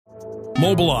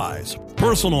Mobilize,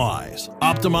 personalize,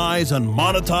 optimize, and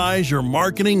monetize your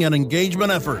marketing and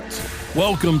engagement efforts.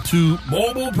 Welcome to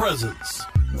Mobile Presence.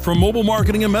 From mobile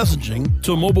marketing and messaging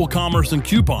to mobile commerce and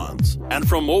coupons, and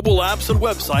from mobile apps and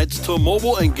websites to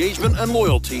mobile engagement and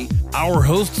loyalty, our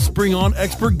hosts bring on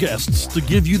expert guests to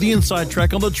give you the inside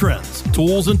track on the trends,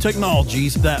 tools, and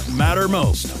technologies that matter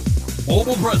most.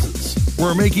 Mobile Presence,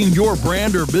 where making your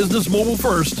brand or business mobile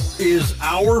first is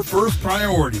our first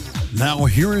priority. Now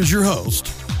here is your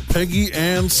host, Peggy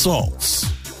Ann Saltz.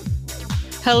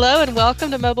 Hello and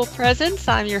welcome to Mobile Presence.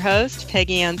 I'm your host,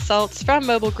 Peggy Ann Saltz from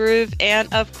Mobile Groove,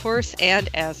 and of course, and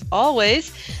as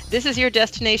always, this is your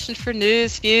destination for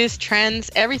news, views,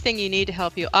 trends, everything you need to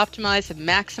help you optimize and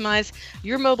maximize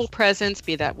your mobile presence,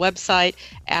 be that website,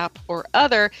 app, or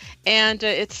other. And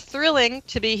it's thrilling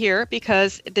to be here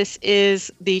because this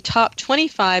is the top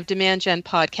 25 demand gen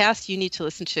podcasts you need to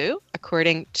listen to,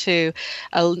 according to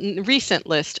a recent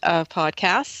list of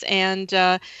podcasts. And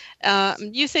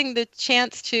using the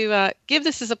chance to give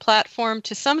this as a platform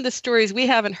to some of the stories we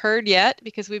haven't heard yet,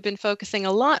 because we've been focusing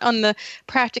a lot on the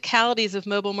practicalities of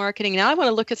mobile marketing. Now I want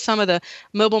to look at some of the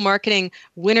mobile marketing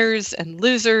winners and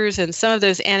losers and some of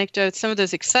those anecdotes, some of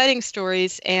those exciting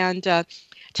stories, and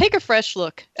take a fresh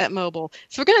look at mobile.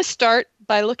 So we're going to start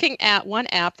by looking at one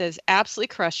app that is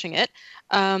absolutely crushing it.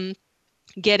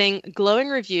 Getting glowing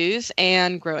reviews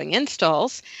and growing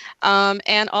installs,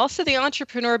 and also the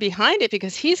entrepreneur behind it,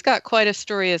 because he's got quite a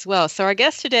story as well. So our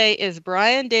guest today is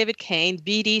Brian David Kane,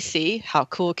 BDC. How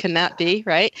cool can that be,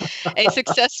 right? A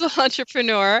successful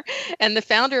entrepreneur and the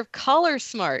founder of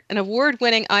CallerSmart, an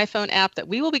award-winning iPhone app that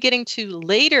we will be getting to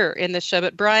later in the show.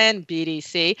 But Brian,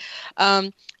 BDC,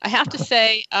 I have to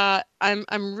say,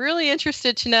 I'm really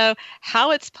interested to know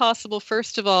how it's possible,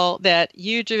 first of all, that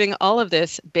you're doing all of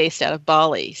this based out of Bali.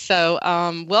 So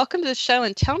welcome to the show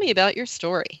and tell me about your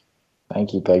story.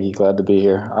 Thank you, Peggy. Glad to be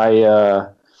here. I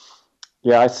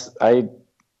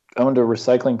owned a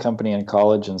recycling company in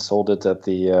college and sold it at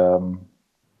the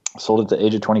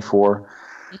age of 24.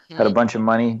 Mm-hmm. Had a bunch of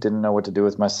money, didn't know what to do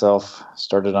with myself.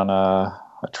 Started on a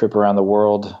trip around the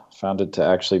world. Found it to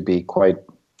actually be quite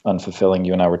unfulfilling.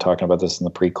 You and I were talking about this in the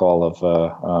pre-call of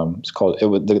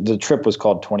the trip was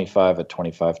called 25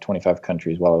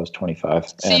 countries while I was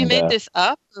 25. So you made this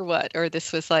up or what? Or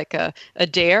this was like a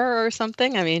dare or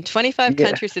something? I mean, 25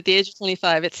 countries at the age of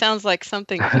 25. It sounds like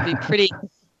something that could be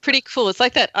pretty cool. It's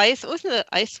like that wasn't it the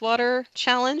ice water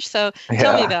challenge? So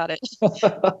tell me about it.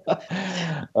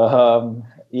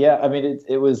 I mean,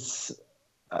 it was,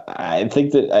 I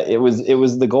think that it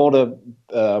was the goal to,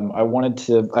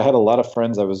 I had a lot of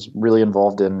friends. I was really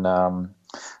involved in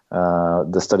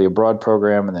the study abroad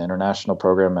program and the international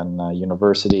program and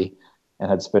university, and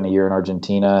had spent a year in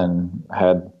Argentina and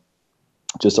had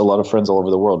just a lot of friends all over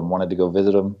the world and wanted to go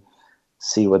visit them,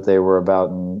 see what they were about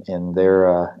in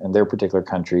their particular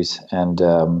countries. And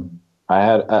I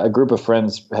had a group of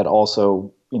friends had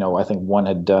also, I think one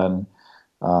had done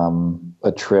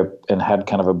a trip and had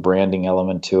kind of a branding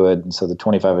element to it, and so the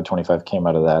 25 at 25 came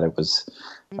out of that. It was,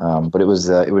 but it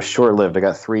was short lived. I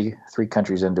got three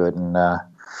countries into it, and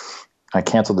I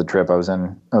canceled the trip. I was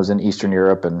in Eastern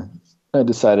Europe, and I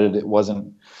decided it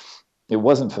wasn't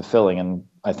fulfilling. And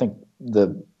I think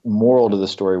the moral to the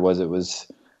story was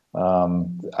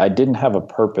I didn't have a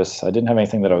purpose. I didn't have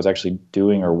anything that I was actually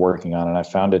doing or working on, and I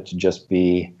found it to just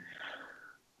be.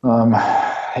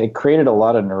 It created a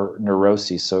lot of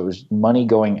neuroses. So it was money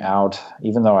going out,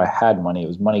 even though I had money, it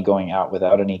was money going out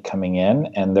without any coming in.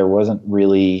 And there wasn't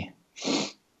really,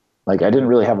 I didn't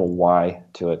really have a why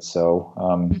to it. So,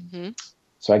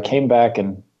 so I came back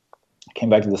to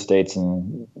the States,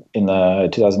 and in the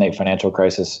 2008 financial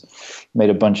crisis, made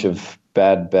a bunch of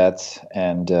bad bets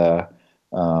and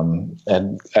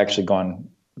actually gone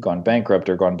bankrupt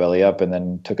or gone belly up, and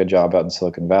then took a job out in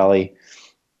Silicon Valley,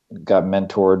 got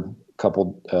mentored.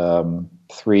 Couple,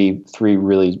 three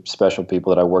really special people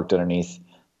that I worked underneath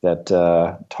that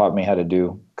taught me how to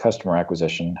do customer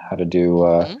acquisition, how to do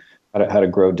how to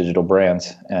grow digital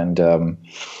brands, and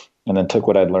then took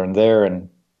what I'd learned there and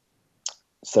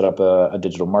set up a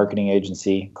digital marketing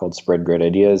agency called Spread Great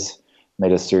Ideas.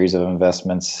 Made a series of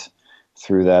investments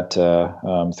through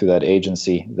that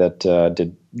agency that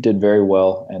did very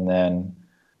well, and then.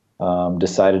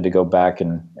 Decided to go back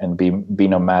and be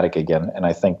nomadic again. And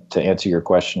I think to answer your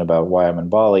question about why I'm in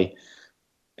Bali,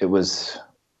 it was,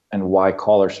 and why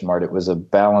CallerSmart, it was a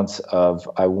balance of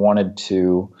I wanted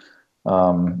to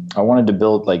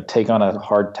build, take on a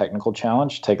hard technical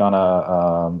challenge, take on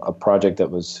a project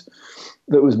that was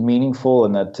meaningful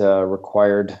and that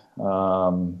required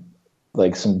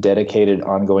some dedicated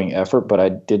ongoing effort, but I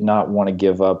did not want to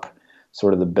give up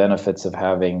sort of the benefits of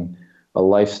having a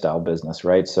lifestyle business,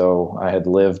 right? So I've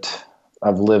lived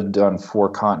on 4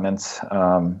 continents.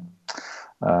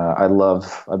 I've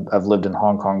lived in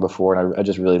Hong Kong before, and I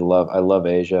just really I love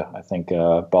Asia. I think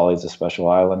Bali is a special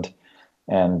island,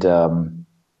 and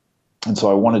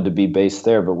so I wanted to be based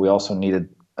there, but we also needed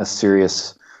a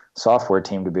serious software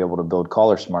team to be able to build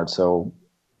CallerSmart. So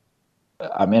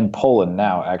I'm in Poland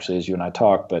now, actually, as you and I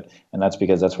talk, and that's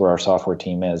because that's where our software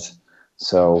team is.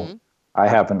 So Mm-hmm. I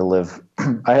happen to live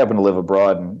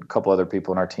abroad, and a couple other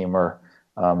people in our team are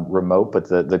remote, but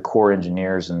the core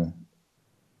engineers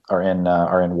are in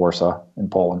Warsaw, in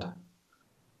Poland.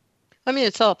 I mean,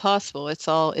 it's all possible. It's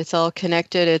all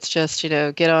connected. It's just,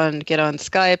 get on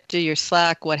Skype, do your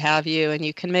Slack, what have you, and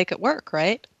you can make it work,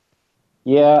 right?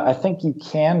 Yeah, I think you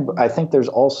can. But I think there's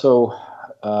also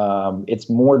it's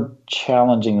more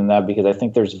challenging than that, because I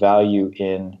think there's value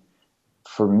in.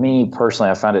 For me personally,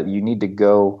 I found it. You need to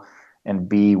go and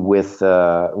be with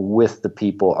the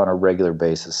people on a regular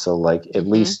basis. So, like at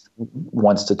Mm-hmm. least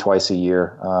once to twice a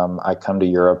year, I come to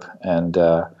Europe and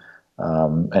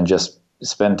just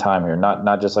spend time here.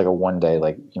 Not just like a one day.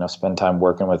 Like, spend time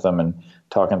working with them and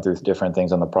talking through different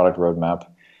things on the product roadmap.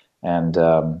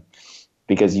 And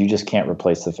because you just can't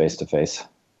replace the face to face.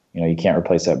 You can't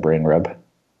replace that brain rub.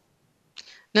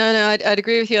 No, I'd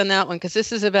agree with you on that one, because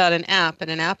this is about an app,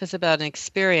 and an app is about an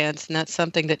experience, and that's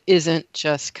something that isn't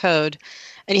just code.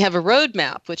 And you have a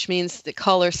roadmap, which means that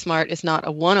CallerSmart is not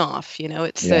a one-off. Yeah.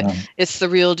 It's the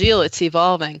real deal. It's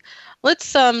evolving.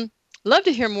 Let's love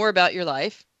to hear more about your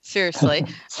life, seriously,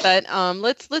 but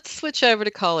let's switch over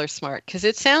to CallerSmart, because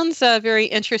it sounds very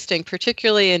interesting,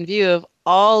 particularly in view of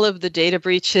all of the data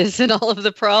breaches and all of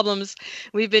the problems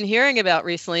we've been hearing about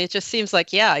recently. It just seems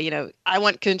like, yeah, I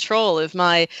want control of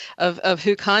of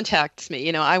who contacts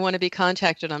me. I want to be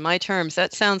contacted on my terms.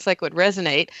 That sounds like would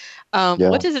resonate. Yeah.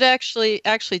 What does it actually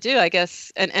do, I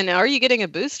guess? And are you getting a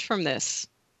boost from this?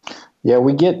 Yeah,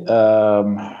 we get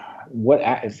what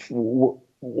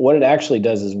it actually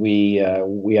does is we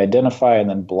identify and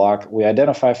then block. We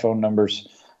identify phone numbers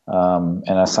and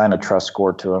assign a trust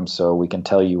score to them, so we can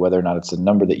tell you whether or not it's a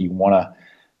number that you want to,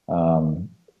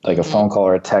 like a phone call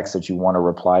or a text that you want to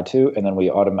reply to, and then we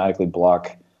automatically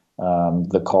block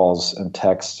the calls and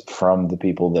texts from the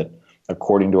people that,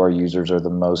 according to our users, are the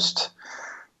most,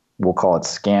 we'll call it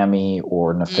scammy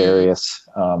or nefarious,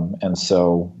 and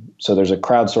so there's a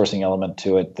crowdsourcing element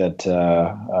to it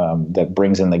that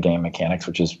brings in the game mechanics,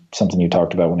 which is something you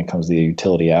talked about when it comes to the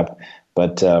utility app.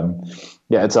 But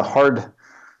yeah, it's a hard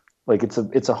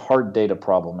data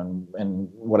problem, and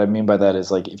what I mean by that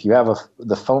is, like, if you have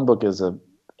the phone book as a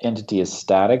entity is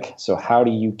static, so how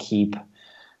do you keep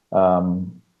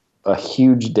a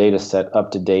huge data set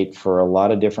up to date for a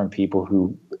lot of different people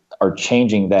who are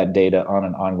changing that data on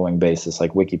an ongoing basis?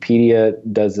 Like Wikipedia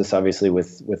does this, obviously,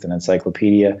 with an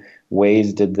encyclopedia.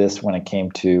 Waze did this when it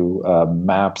came to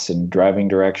maps and driving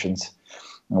directions.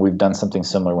 And we've done something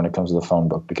similar when it comes to the phone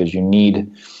book, because you need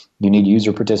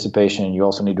user participation, and you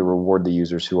also need to reward the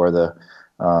users who are the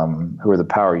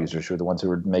power users, who are the ones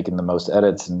who are making the most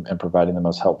edits and providing the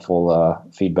most helpful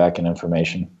feedback and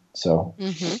information. So,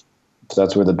 so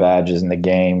that's where the badges and the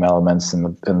game elements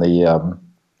and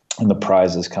the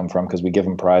prizes come from, because we give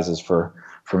them prizes for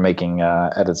making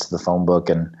edits to the phone book.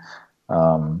 And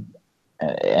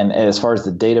as far as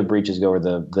the data breaches go, or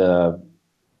the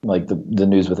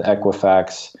news with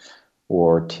Equifax,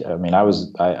 or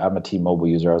I'm a T-Mobile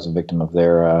user. I was a victim of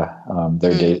their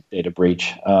data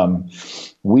breach.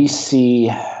 We see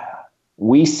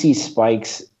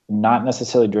spikes, not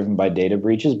necessarily driven by data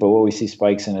breaches, but what we see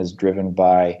spikes in is driven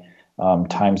by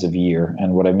times of year.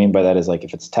 And what I mean by that is, like,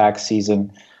 if it's tax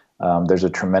season, there's a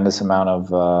tremendous amount of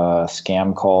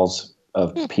scam calls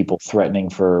of people threatening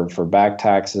for back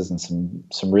taxes and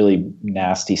some really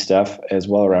nasty stuff as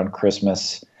well. Around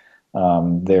Christmas,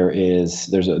 there's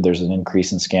an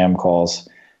increase in scam calls,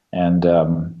 and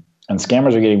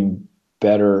scammers are getting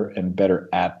better and better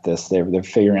at this. They're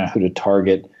figuring out who to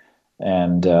target.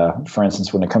 And for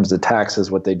instance, when it comes to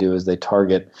taxes, what they do is they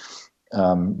target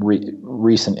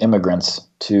recent immigrants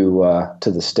to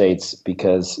the States,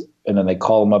 and then they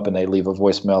call them up and they leave a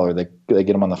voicemail, or they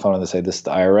get them on the phone and they say, "This is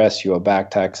the IRS. You owe back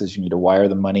taxes. You need to wire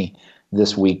the money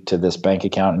this week to this bank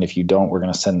account, and if you don't, we're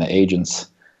going to send the agents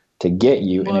to get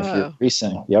you." Whoa. And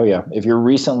if you're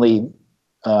recently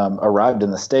arrived in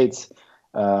the States,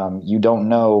 you don't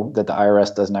know that the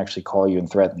IRS doesn't actually call you and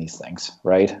threaten these things,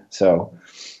 right? So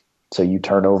you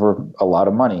turn over a lot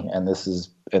of money, and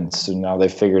so now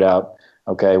they've figured out,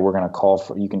 okay, we're going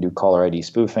to you can do caller ID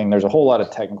spoofing. There's a whole lot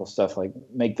of technical stuff, like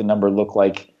make the number look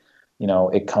like,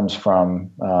 it comes from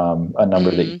a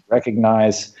number that you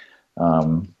recognize.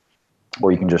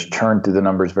 or you can just churn through the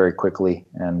numbers very quickly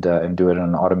and do it in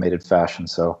an automated fashion.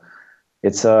 So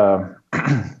it's from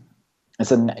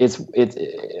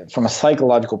a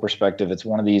psychological perspective, it's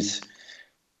one of these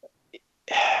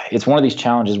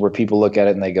challenges where people look at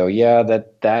it and they go, yeah,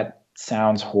 that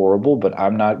sounds horrible, but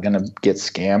I'm not going to get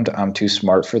scammed. I'm too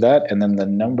smart for that. And then the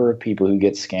number of people who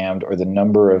get scammed, or the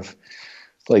number of,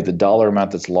 like, the dollar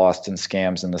amount that's lost in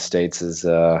scams in the States is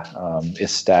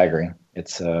staggering.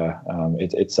 It's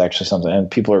actually something,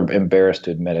 and people are embarrassed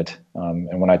to admit it.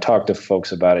 And when I talk to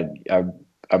folks about it,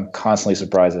 I'm constantly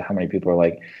surprised at how many people are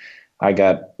like, I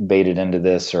got baited into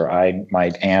this, or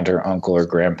my aunt or uncle or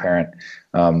grandparent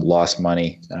lost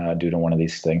money due to one of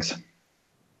these things.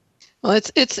 Well,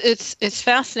 it's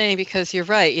fascinating because you're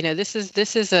right. You know, this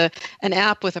is an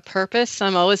app with a purpose.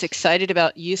 I'm always excited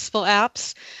about useful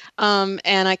apps,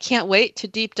 and I can't wait to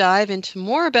deep dive into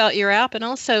more about your app, and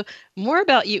also more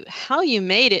about how you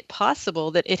made it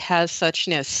possible that it has such,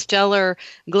 stellar,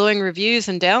 glowing reviews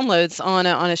and downloads on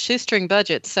a shoestring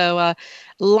budget. So,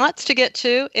 lots to get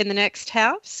to in the next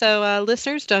half. So,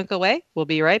 listeners, don't go away. We'll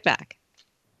be right back.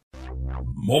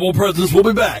 Mobile Presence will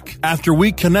be back after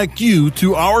we connect you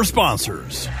to our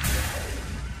sponsors.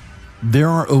 There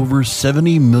are over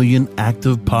 70 million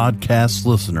active podcast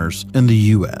listeners in the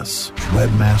U.S.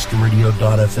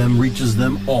 Webmasterradio.fm reaches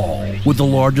them all with the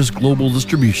largest global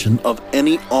distribution of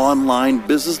any online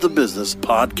business-to-business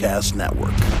podcast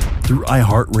network. Through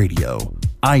iHeartRadio,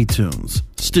 iTunes,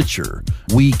 Stitcher,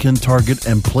 we can target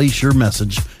and place your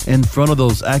message in front of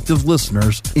those active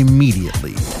listeners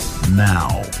immediately.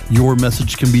 Now, your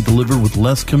message can be delivered with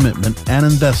less commitment and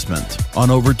investment on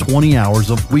over 20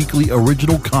 hours of weekly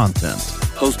original content,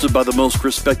 hosted by the most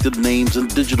respected names in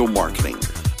digital marketing.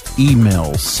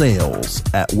 Email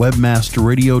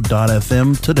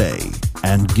sales@webmasterradio.fm today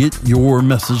and get your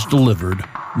message delivered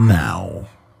now.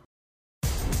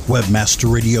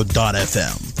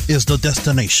 Webmasterradio.fm is the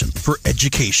destination for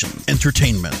education,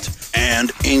 entertainment,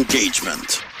 and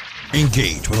engagement.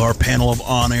 Engage with our panel of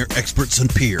on-air experts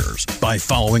and peers by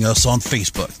following us on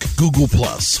Facebook, Google+,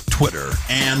 Twitter,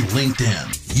 and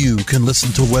LinkedIn. You can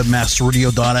listen to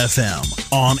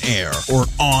Webmasterradio.fm on air or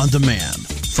on demand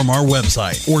from our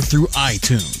website or through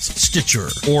iTunes, Stitcher,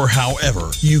 or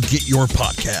however you get your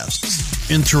podcasts.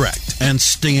 Interact and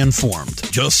stay informed.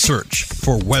 Just search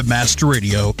for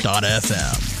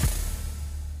Webmasterradio.fm.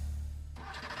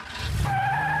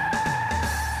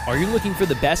 Are you looking for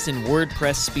the best in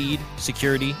WordPress speed,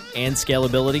 security, and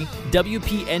scalability?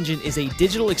 WP Engine is a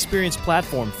digital experience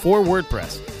platform for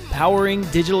WordPress, powering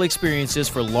digital experiences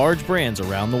for large brands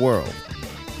around the world.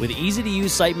 With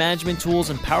easy-to-use site management tools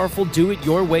and powerful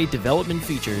do-it-your-way development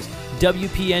features,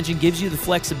 WP Engine gives you the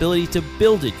flexibility to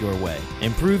build it your way.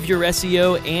 Improve your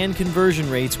SEO and conversion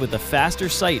rates with a faster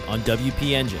site on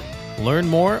WP Engine. Learn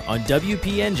more on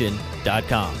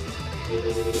WPEngine.com.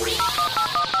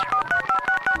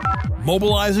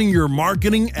 Mobilizing your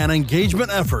marketing and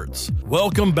engagement efforts.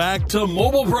 Welcome back to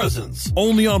Mobile Presence,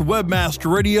 only on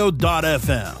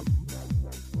Webmasterradio.fm.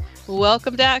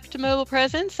 Welcome back to Mobile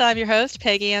Presence. I'm your host,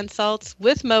 Peggy Ann Saltz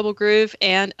with Mobile Groove,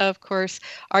 and of course,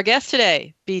 our guest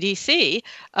today, BDC,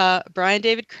 Brian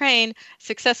David Crane,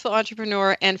 successful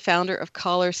entrepreneur and founder of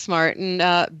CallerSmart. And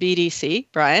BDC,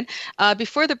 Brian,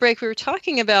 before the break, we were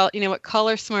talking about what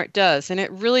CallerSmart does, and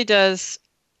it really does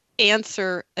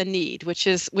answer a need, which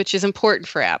is important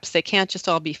for apps. They can't just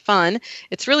all be fun.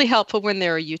 It's really helpful when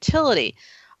they're a utility.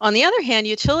 On the other hand,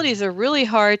 utilities are really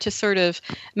hard to sort of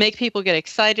make people get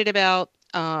excited about,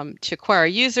 to acquire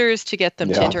users, to get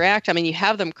them to interact. I mean, you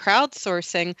have them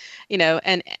crowdsourcing,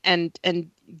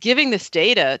 and giving this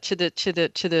data to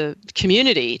the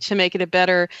community to make it a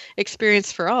better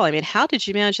experience for all. I mean, how did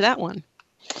you manage that one?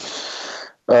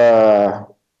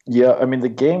 Yeah, I mean, the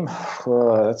game,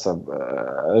 there's a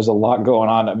lot going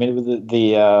on. I mean,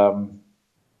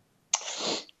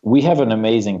 we have an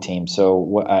amazing team.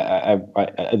 So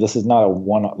this is not a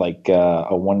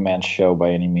one-man show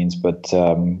by any means, but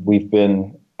we've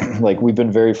been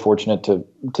very fortunate to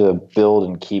build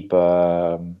and keep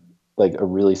a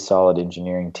really solid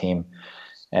engineering team.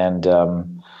 And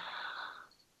the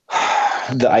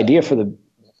idea for the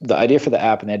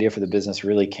app and the idea for the business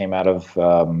really came out of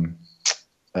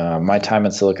my time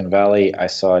in Silicon Valley. I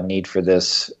saw a need for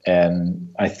this,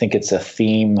 and I think it's a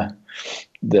theme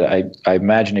that I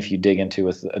imagine if you dig into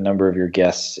with a number of your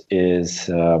guests is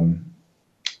the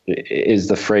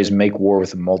phrase "make war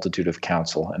with a multitude of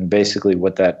counsel." And basically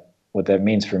what that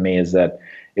means for me is that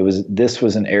this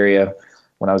was an area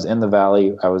when I was in the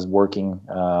Valley. I was working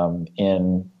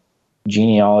in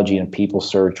genealogy and people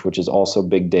search, which is also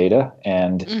big data,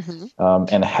 and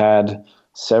had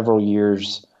several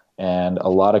years and a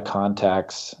lot of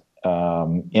contacts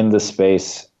in the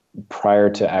space prior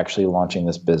to actually launching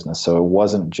this business. So it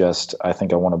wasn't just, I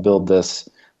think I want to build this.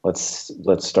 Let's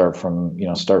start from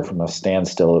a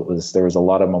standstill. There was a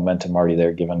lot of momentum already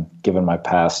there, given my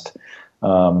past,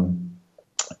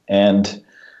 and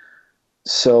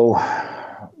so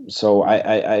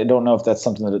I don't know if that's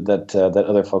something that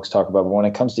other folks talk about. But when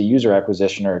it comes to user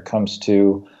acquisition, or it comes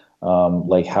to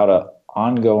like how to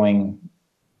on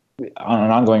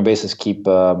an ongoing basis keep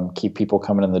people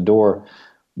coming in the door.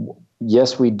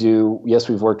 Yes, we do. Yes,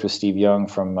 we've worked with Steve Young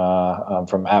from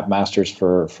App Masters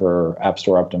for App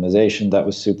Store optimization. That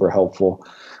was super helpful.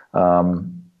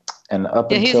 And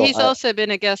he's also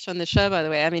been a guest on the show, by the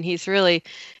way. I mean, he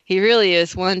really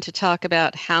is one to talk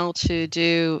about how to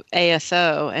do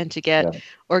ASO and to get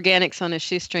organics on a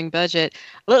shoestring budget.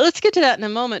 Let's get to that in a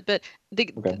moment. But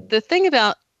the thing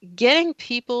about getting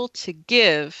people to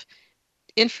give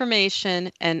information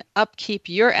and upkeep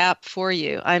your app for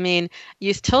you. I mean,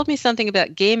 you told me something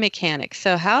about game mechanics.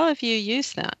 So how have you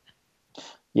used that?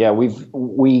 Yeah,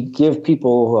 we give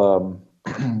people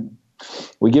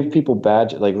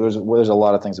badge. Like there's a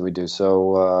lot of things that we do.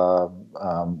 So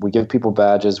we give people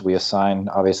badges. We assign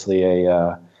obviously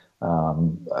a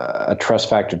trust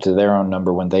factor to their own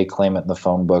number when they claim it in the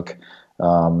phone book.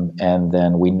 And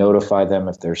then we notify them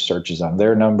if there's searches on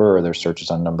their number or there's searches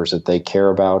on numbers that they care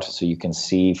about. So you can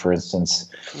see, for instance,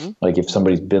 like if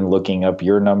somebody's been looking up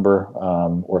your number,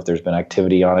 or if there's been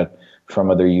activity on it from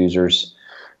other users.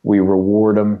 We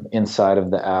reward them inside of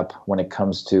the app when it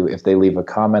comes to if they leave a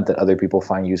comment that other people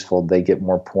find useful, they get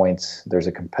more points. There's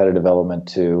a competitive element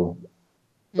to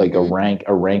like a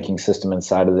ranking system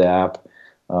inside of the app.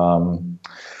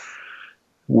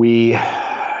 We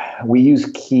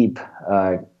use Keep.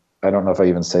 I don't know if I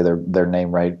even say their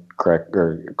name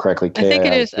correctly. I think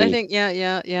it is. I think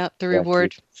yeah. The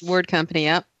reward company.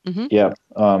 Yeah. Mm-hmm. Yeah.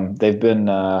 They've been.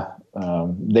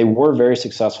 They were very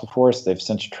successful for us. They've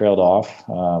since trailed off,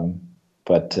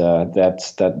 but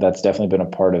that's definitely been a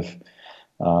part of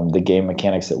the game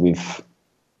mechanics that we've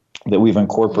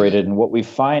incorporated. And what we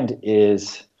find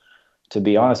is, to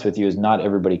be honest with you, is not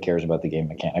everybody cares about the game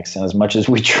mechanics. And as much as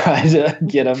we try to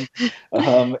get them,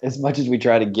 as much as we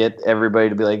try to get everybody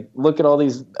to be like, look at all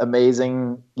these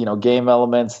amazing, game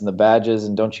elements and the badges,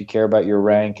 and don't you care about your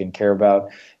rank and care about,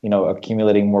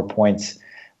 accumulating more points?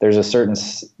 There's a certain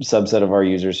subset of our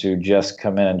users who just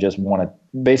come in and just want to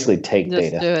basically take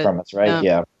data from us, right?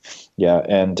 Yeah.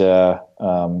 And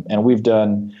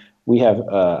we have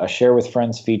a share with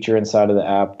friends feature inside of the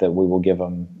app that we will give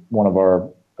them. One of our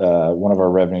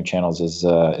revenue channels is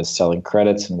selling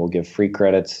credits, and we'll give free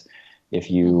credits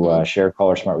if you share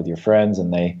CallerSmart with your friends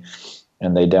and they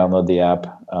download the app.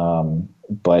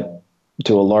 But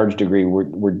to a large degree,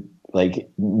 we're like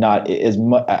not as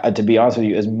much. To be honest with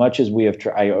you, as much as we have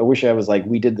tried, I wish I was like,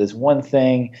 we did this one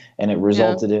thing and it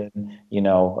resulted in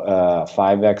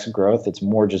 5x growth. It's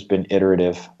more just been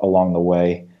iterative along the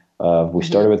way. We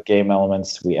started with game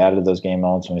elements. We added those game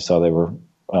elements when we saw they were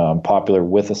popular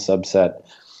with a subset.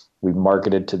 We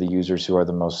marketed to the users who are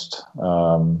the most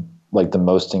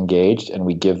engaged, and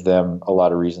we give them a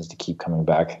lot of reasons to keep coming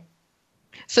back.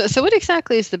 So what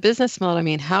exactly is the business model? I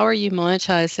mean, how are you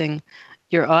monetizing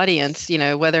your audience?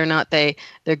 Whether or not they're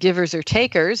givers or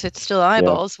takers, it's still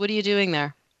eyeballs. Yeah. What are you doing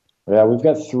there? Yeah, we've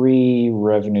got 3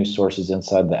 revenue sources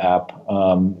inside the app.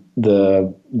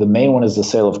 The main one is the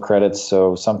sale of credits.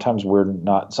 So sometimes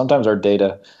our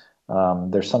data.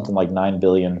 There's something like 9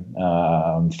 billion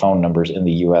phone numbers in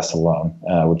the U.S. alone,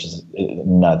 which is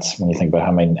nuts when you think about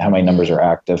how many numbers are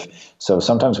active. So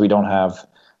sometimes we don't have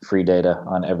free data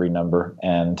on every number,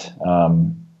 and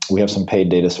we have some paid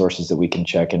data sources that we can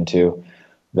check into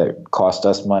that cost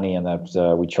us money and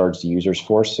that we charge the users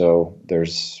for. So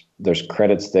there's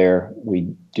credits there. We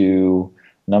do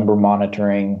number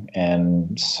monitoring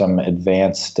and some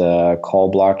advanced call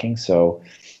blocking. So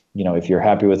if you're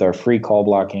happy with our free call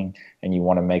blocking and you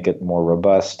want to make it more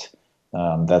robust,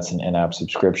 that's an in-app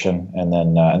subscription. And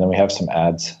then we have some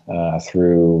ads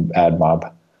through AdMob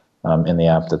in the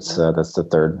app. That's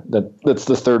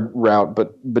the third route.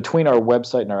 But between our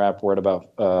website and our app, we're at about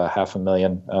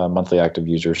 500,000 monthly active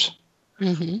users.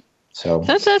 Mm-hmm. So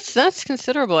that's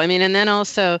considerable. I mean, and then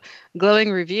also glowing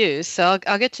reviews. So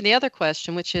I'll get to the other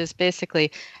question, which is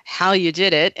basically how you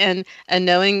did it, and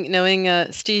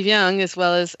knowing Steve Young as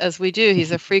well as we do.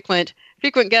 He's a frequent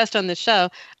guest on the show.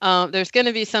 There's going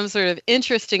to be some sort of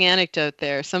interesting anecdote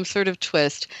there, some sort of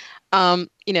twist.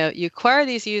 You acquire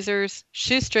these users,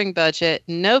 shoestring budget,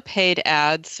 no paid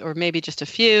ads, or maybe just a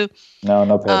few.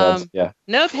 No paid ads. Yeah.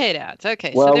 No paid ads.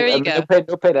 Okay, well, so there you go.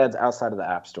 No paid ads outside of the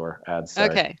App Store ads. Sorry.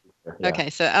 Okay. Yeah. Okay,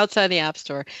 so outside the App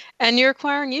Store. And you're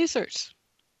acquiring users.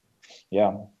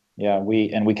 Yeah.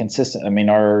 We consistent. I mean,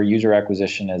 our user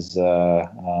acquisition is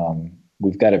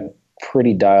we've got it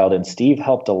pretty dialed in. Steve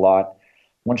helped a lot.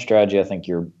 One strategy I think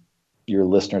your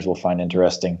listeners will find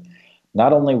interesting.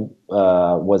 Not only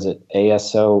was it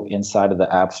ASO inside of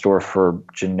the App Store for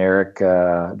generic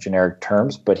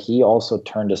terms, but he also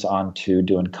turned us on to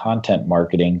doing content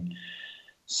marketing,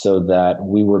 so that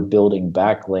we were building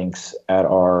backlinks at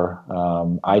our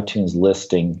iTunes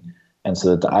listing, and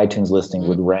so that the iTunes listing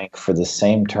would rank for the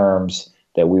same terms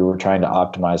that we were trying to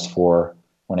optimize for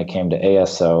when it came to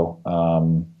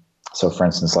ASO. So for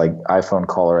instance, like iPhone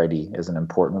caller ID is an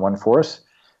important one for us.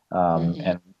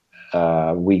 And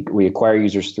we acquire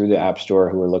users through the App Store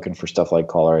who are looking for stuff like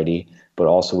caller ID, but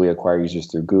also we acquire users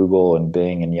through Google and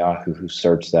Bing and Yahoo who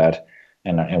search that,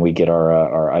 and we get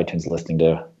our iTunes listing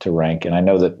to rank. And I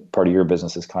know that part of your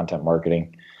business is content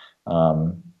marketing.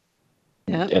 So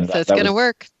it's going to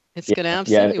work. It's going to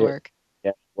absolutely work.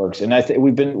 Yeah, it works. And I think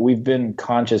we've been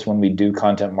conscious when we do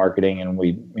content marketing, and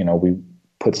we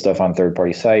put stuff on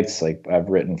third-party sites. Like I've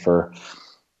written for,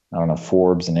 I don't know,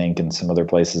 Forbes and Inc. and some other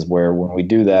places where when we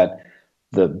do that,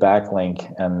 the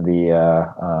backlink and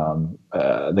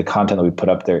the content that we put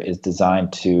up there is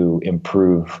designed to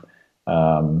improve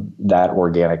that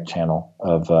organic channel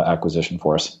of acquisition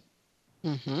for us.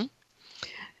 Mm-hmm.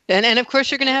 And of course,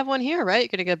 you're going to have one here, right? You're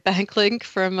going to get backlink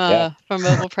from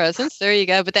Mobile Presence. There you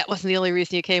go. But that wasn't the only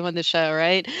reason you came on the show,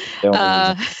 right?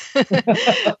 I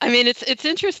mean, it's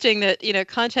interesting that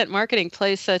content marketing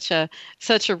plays such a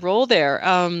role there.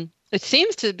 It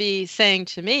seems to be saying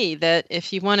to me that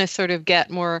if you want to sort of get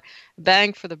more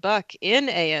bang for the buck in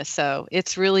ASO,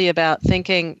 it's really about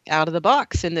thinking out of the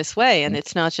box in this way. And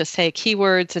it's not just, hey,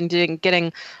 keywords and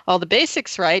getting all the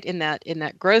basics right in that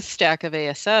growth stack of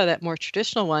ASO, that more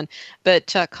traditional one.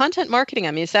 But content marketing,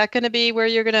 I mean, is that going to be where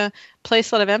you're going to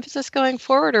place a lot of emphasis going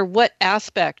forward, or what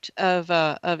aspect of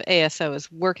ASO is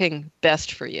working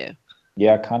best for you?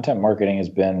 Yeah, content marketing has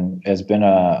been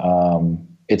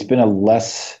a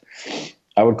less,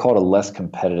 I would call it a less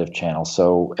competitive channel.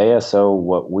 So ASO,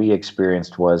 what we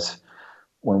experienced was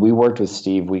when we worked with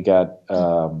Steve, we got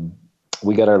our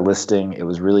listing. It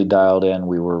was really dialed in.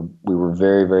 We were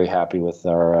very, very happy with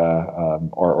our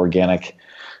organic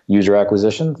user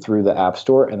acquisition through the App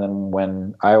Store. And then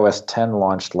when iOS 10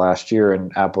 launched last year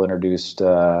and Apple introduced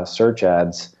search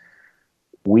ads,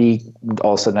 we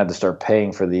all of a sudden had to start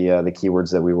paying for the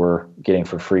keywords that we were getting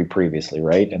for free previously,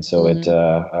 right? And so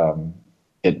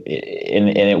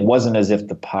it wasn't as if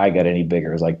the pie got any bigger.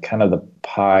 It was like kind of the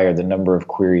pie or the number of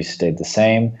queries stayed the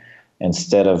same.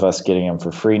 Instead of us getting them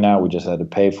for free now, we just had to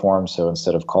pay for them. So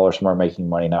instead of CallerSmart making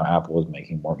money, now Apple was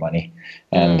making more money.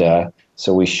 And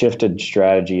so we shifted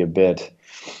strategy a bit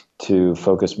to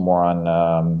focus more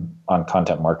on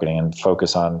content marketing and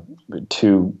focus on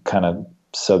two kind of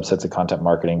subsets of content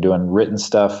marketing, doing written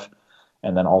stuff.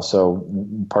 And then also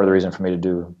part of the reason for me to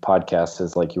do podcasts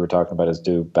is, like you were talking about, is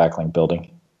do backlink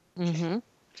building. Mm-hmm.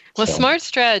 Well, smart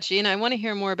strategy. And I want to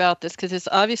hear more about this because it's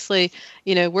obviously,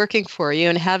 working for you,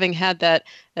 and having had that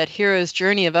hero's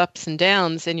journey of ups and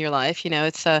downs in your life,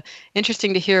 it's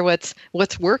interesting to hear what's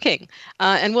working.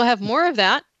 And we'll have more of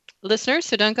that, listeners.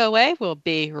 So don't go away. We'll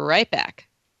be right back.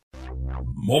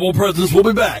 Mobile Presence will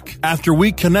be back after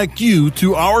we connect you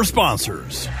to our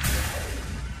sponsors.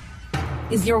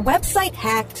 Is your website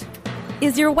hacked?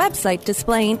 Is your website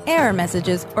displaying error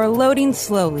messages or loading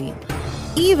slowly?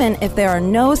 Even if there are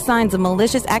no signs of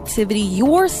malicious activity,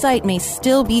 your site may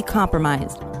still be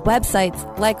compromised.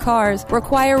 Websites, like cars,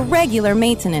 require regular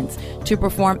maintenance to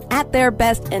perform at their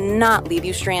best and not leave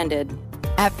you stranded.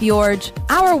 At Fjorge,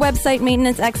 our website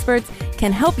maintenance experts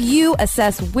can help you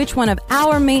assess which one of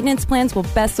our maintenance plans will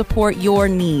best support your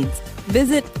needs.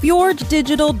 Visit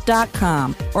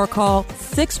fjorgedigital.com or call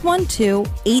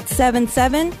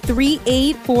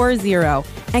 612-877-3840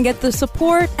 and get the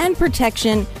support and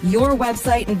protection your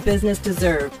website and business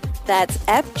deserve. That's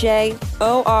FJORGE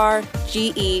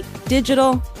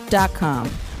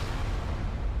digital.com.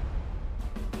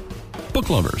 Book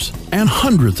lovers and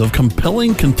hundreds of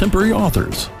compelling contemporary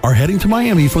authors are heading to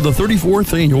Miami for the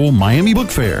 34th annual Miami Book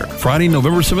Fair, Friday,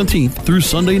 November 17th through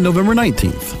Sunday, November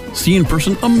 19th. See in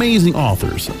person amazing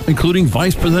authors, including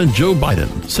Vice President Joe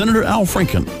Biden, Senator Al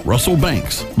Franken, Russell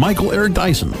Banks, Michael Eric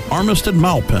Dyson, Armistead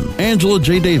Maupin, Angela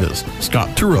J. Davis, Scott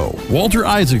Turow, Walter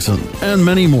Isaacson, and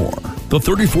many more. The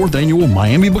 34th annual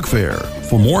Miami Book Fair.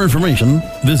 For more information,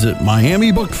 visit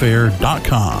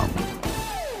miamibookfair.com.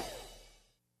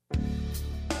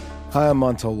 Hi, I'm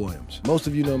Montel Williams. Most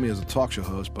of you know me as a talk show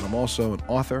host, but I'm also an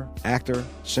author, actor,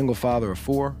 single father of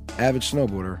 4, avid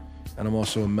snowboarder, and I'm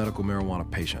also a medical marijuana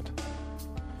patient.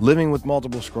 Living with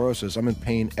multiple sclerosis, I'm in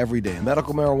pain every day.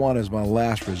 Medical marijuana is my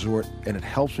last resort, and it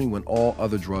helps me when all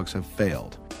other drugs have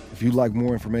failed. If you'd like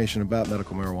more information about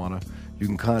medical marijuana, you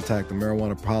can contact the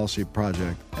Marijuana Policy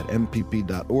Project at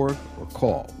mpp.org or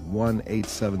call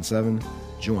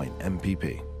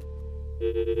 1-877-JOIN-MPP.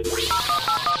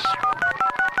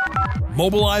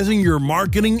 Mobilizing your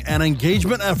marketing and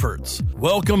engagement efforts.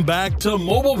 Welcome back to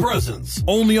Mobile Presence,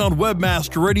 only on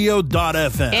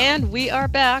webmasterradio.fm. And we are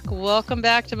back. Welcome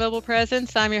back to Mobile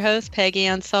Presence. I'm your host, Peggy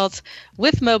Ann Saltz,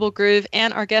 with Mobile Groove,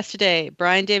 and our guest today,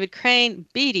 Brian David Crane,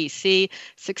 BDC,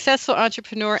 successful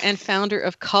entrepreneur and founder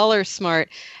of CallerSmart.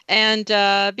 And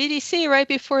BDC, right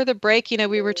before the break,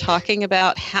 we were talking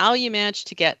about how you manage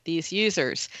to get these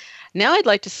users. Now I'd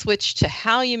like to switch to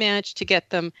how you manage to get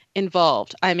them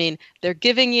involved. I mean, they're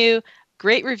giving you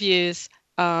great reviews.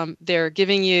 They're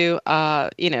giving you,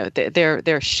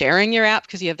 they're sharing your app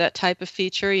because you have that type of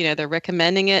feature. They're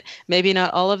recommending it. Maybe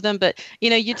not all of them, but,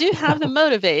 you do have them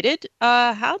motivated.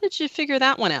 How did you figure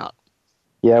that one out?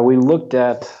 Yeah, we looked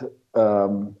at,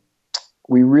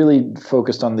 we really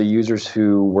focused on the users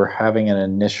who were having an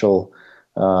initial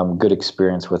good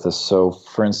experience with us. So,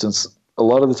 for instance, a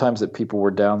lot of the times that people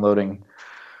were downloading,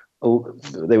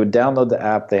 they would download the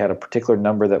app, they had a particular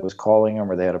number that was calling them,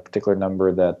 or they had a particular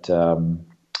number that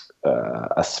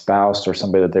a spouse or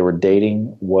somebody that they were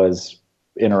dating was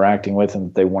interacting with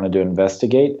and they wanted to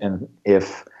investigate. And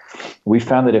if we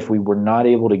found that if we were not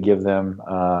able to give them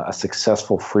a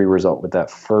successful free result with that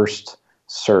first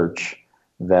search,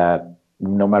 that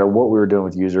no matter what we were doing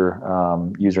with user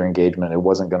engagement, it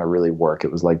wasn't going to really work.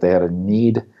 It was like they had a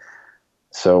need.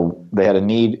 So they had a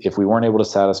need. If we weren't able to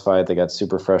satisfy it, they got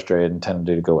super frustrated and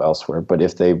tended to go elsewhere. But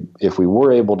if we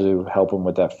were able to help them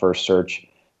with that first search,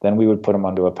 then we would put them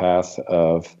onto a path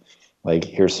of, like,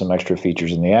 here's some extra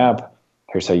features in the app.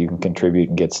 Here's how you can contribute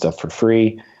and get stuff for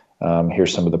free.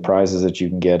 Here's some of the prizes that you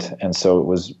can get. And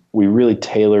so we really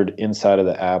tailored inside of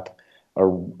the app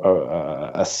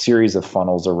a series of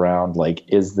funnels around, like,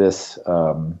 is this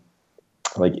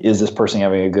person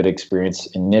having a good experience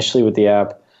initially with the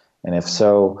app? And if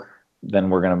so,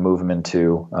 then we're going to move them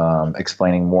into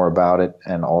explaining more about it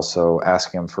and also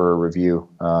asking them for a review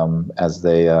as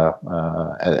they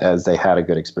had a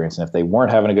good experience. And if they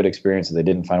weren't having a good experience and they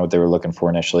didn't find what they were looking for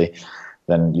initially,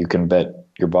 then you can bet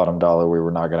your bottom dollar we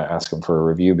were not going to ask them for a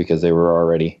review because they were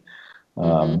already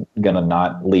going to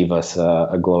not leave us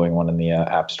a glowing one in the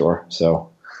App Store. So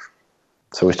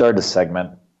we started to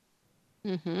segment.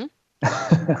 Mm-hmm.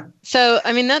 So,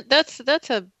 I mean, that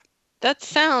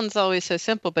sounds always so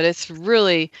simple, but it's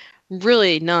really,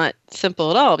 really not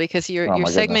simple at all because you're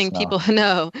segmenting people.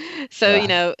 No. So,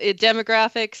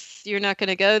 demographics, you're not going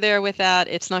to go there with that.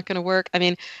 It's not going to work. I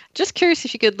mean, just curious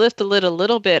if you could lift the lid a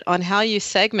little bit on how you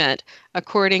segment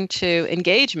according to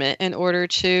engagement in order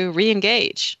to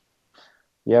re-engage.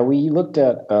 Yeah, we looked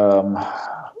at,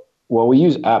 we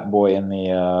use AppBoy in the,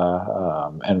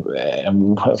 and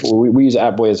we use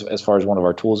AppBoy as far as one of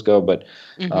our tools go, but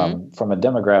from a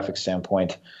demographic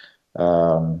standpoint,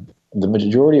 the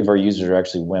majority of our users are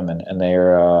actually women, and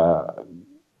they're,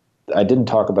 I didn't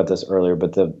talk about this earlier,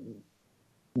 but the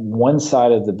one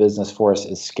side of the business for us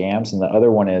is scams, and the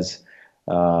other one is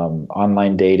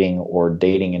online dating or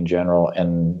dating in general.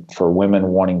 And for women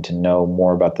wanting to know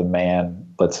more about the man,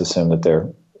 let's assume that they're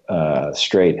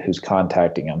straight, who's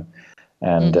contacting them,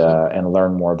 and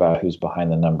learn more about who's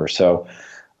behind the number. So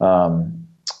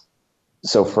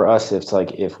for us, it's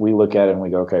like if we look at it and we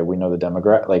go, okay, we know the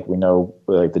demographic, like we know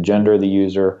like the gender of the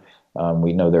user,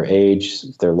 we know their age,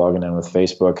 if they're logging in with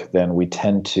Facebook, then we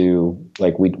tend to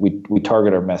we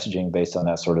target our messaging based on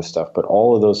that sort of stuff. But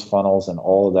all of those funnels and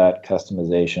all of that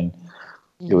customization,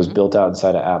 it was built out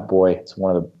inside of AppBoy. It's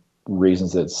one of the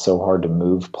reasons that it's so hard to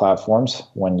move platforms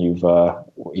when you've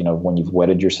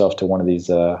wedded yourself to one of these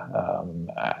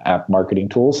app marketing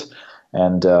tools.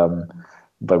 And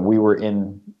but we were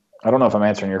in, I don't know if I'm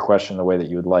answering your question the way that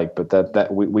you would like, but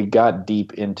that we got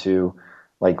deep into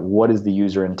like, what is the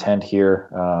user intent here?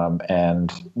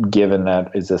 And given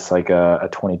that, is this like a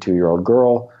 22-year-old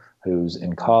girl who's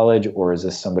in college, or is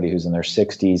this somebody who's in their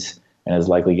 60s and is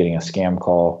likely getting a scam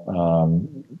call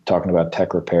talking about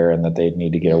tech repair and that they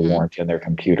need to get a warranty on their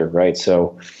computer, right?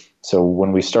 So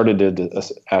when we started to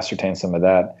ascertain some of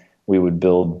that, we would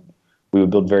build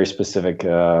very specific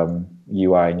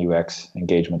UI and UX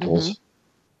engagement tools.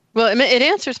 Well, it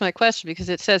answers my question because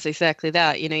it says exactly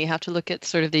that. You have to look at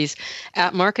sort of these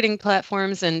app marketing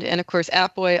platforms, and of course,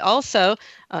 AppBoy also,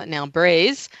 now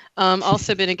Braze,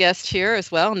 also been a guest here as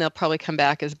well, and they'll probably come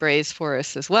back as Braze for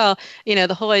us as well.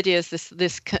 The whole idea is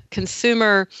this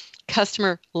consumer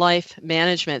customer life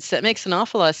management. So that makes an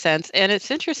awful lot of sense. And it's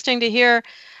interesting to hear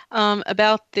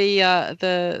about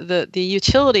the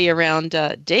utility around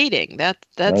dating.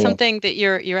 That's something that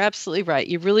you're absolutely right.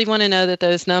 You really want to know that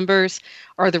those numbers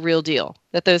are the real deal,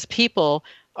 that those people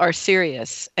are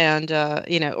serious, and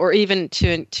or even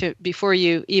to before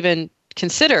you even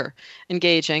consider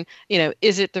engaging,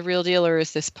 is it the real deal, or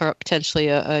is this potentially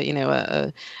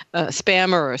a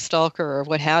spammer or a stalker or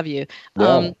what have you?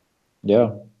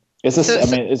 Yeah. It's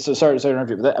sorry to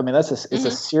interrupt you, but it's a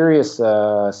serious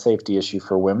safety issue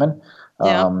for women,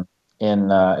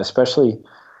 especially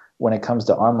when it comes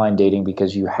to online dating,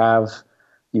 because you have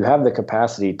the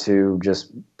capacity to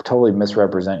just totally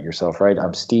misrepresent yourself, right?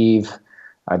 I'm Steve.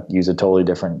 I use a totally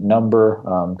different number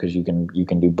because you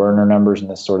can do burner numbers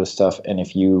and this sort of stuff. And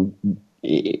if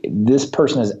this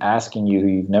person is asking you who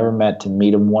you've never met to meet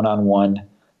them one-on-one,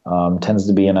 tends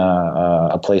to be in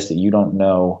a place that you don't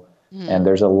know. And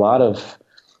there's a lot of,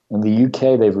 in the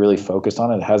UK, they've really focused on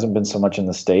it. It hasn't been so much in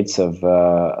the States of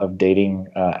dating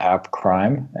app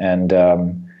crime. And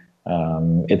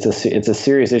it's a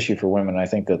serious issue for women. I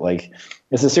think that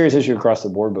it's a serious issue across the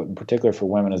board, but in particular for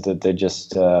women is that they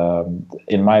just,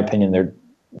 in my opinion,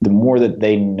 the more that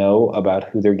they know about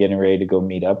who they're getting ready to go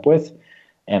meet up with,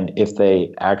 and if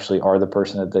they actually are the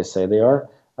person that they say they are,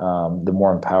 the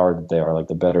more empowered that they are,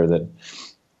 the better that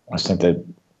I just think that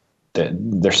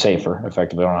they're safer,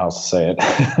 effectively. I don't know how else to say it.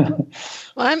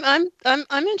 Well,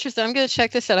 I'm interested. I'm going to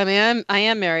check this out. I mean, I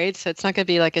am married, so it's not going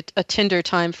to be like a Tinder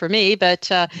time for me. But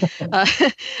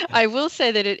I will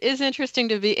say that it is interesting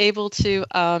to be able to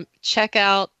check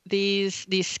out these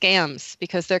scams,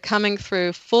 because they're coming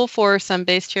through full force. I'm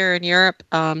based here in Europe,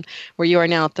 where you are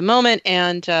now at the moment,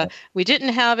 and we didn't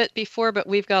have it before, but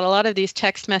we've got a lot of these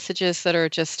text messages that are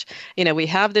just, we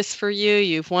have this for you,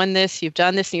 you've won this, you've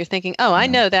done this, and you're thinking, oh, I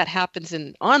know that happens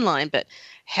in online, but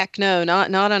heck no,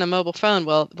 not on a mobile phone.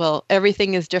 Well,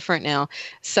 everything is different now.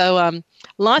 So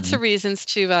lots of reasons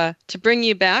to bring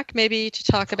you back, maybe to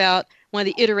talk about one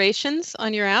of the iterations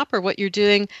on your app or what you're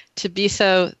doing to be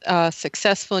so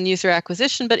successful in user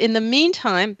acquisition. But in the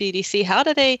meantime, BDC, how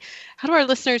do our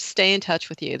listeners stay in touch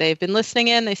with you? They've been listening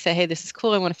in. They say, hey, this is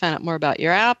cool. I want to find out more about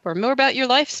your app or more about your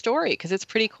life story, because it's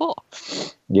pretty cool.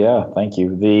 Yeah, thank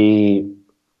you. The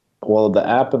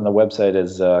app and the website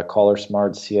is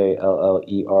CallerSmart,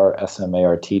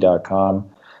 CallerSmart.com.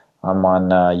 I'm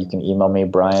on, you can email me,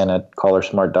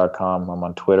 Brian@CallerSmart.com. I'm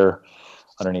on Twitter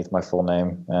underneath my full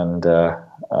name. And the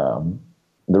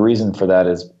reason for that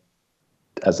is,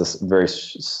 as a very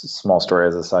small story,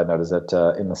 as a side note, is that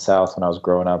in the South, when I was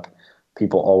growing up,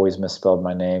 people always misspelled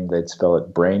my name. They'd spell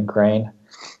it Brain Crane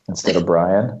instead of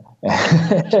Brian.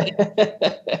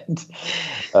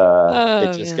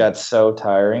 It just got so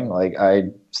tiring.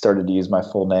 I started to use my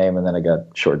full name, and then it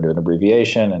got shortened to an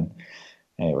abbreviation. And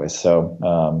anyway, so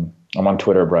I'm on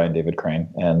Twitter, Brian David Crane,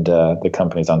 and the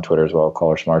company's on Twitter as well,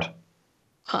 CallerSmart.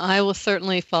 I will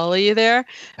certainly follow you there.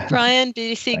 Brian,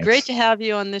 BDC, great to have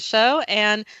you on the show.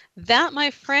 And that, my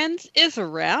friends, is a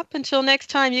wrap. Until next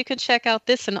time, you can check out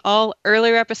this and all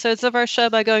earlier episodes of our show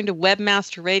by going to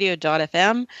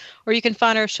webmasterradio.fm, or you can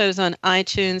find our shows on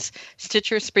iTunes,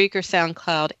 Stitcher, Spreaker,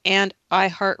 SoundCloud, and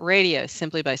iHeartRadio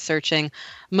simply by searching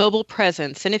Mobile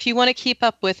Presence. And if you want to keep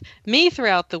up with me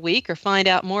throughout the week or find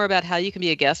out more about how you can be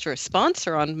a guest or a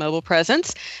sponsor on Mobile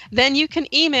Presence, then you can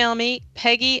email me,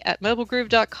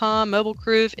 Peggy@mobilegroove.com. Mobile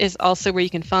Groove is also where you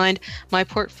can find my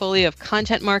portfolio of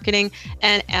content marketing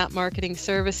and app marketing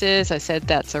services. I said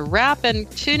that's a wrap, and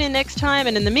tune in next time.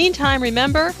 And in the meantime,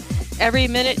 remember, every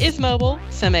minute is mobile,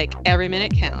 so make every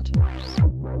minute count.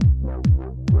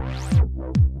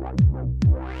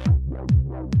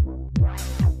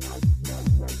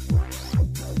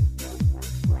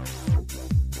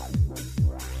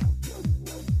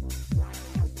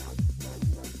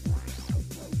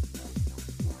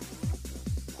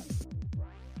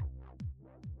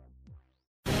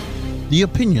 The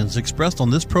opinions expressed on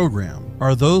this program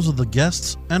are those of the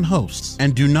guests and hosts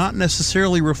and do not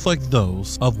necessarily reflect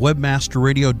those of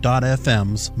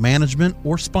WebmasterRadio.fm's management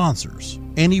or sponsors.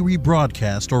 Any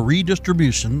rebroadcast or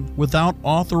redistribution without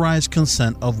authorized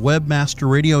consent of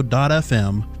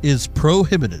WebmasterRadio.fm is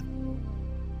prohibited.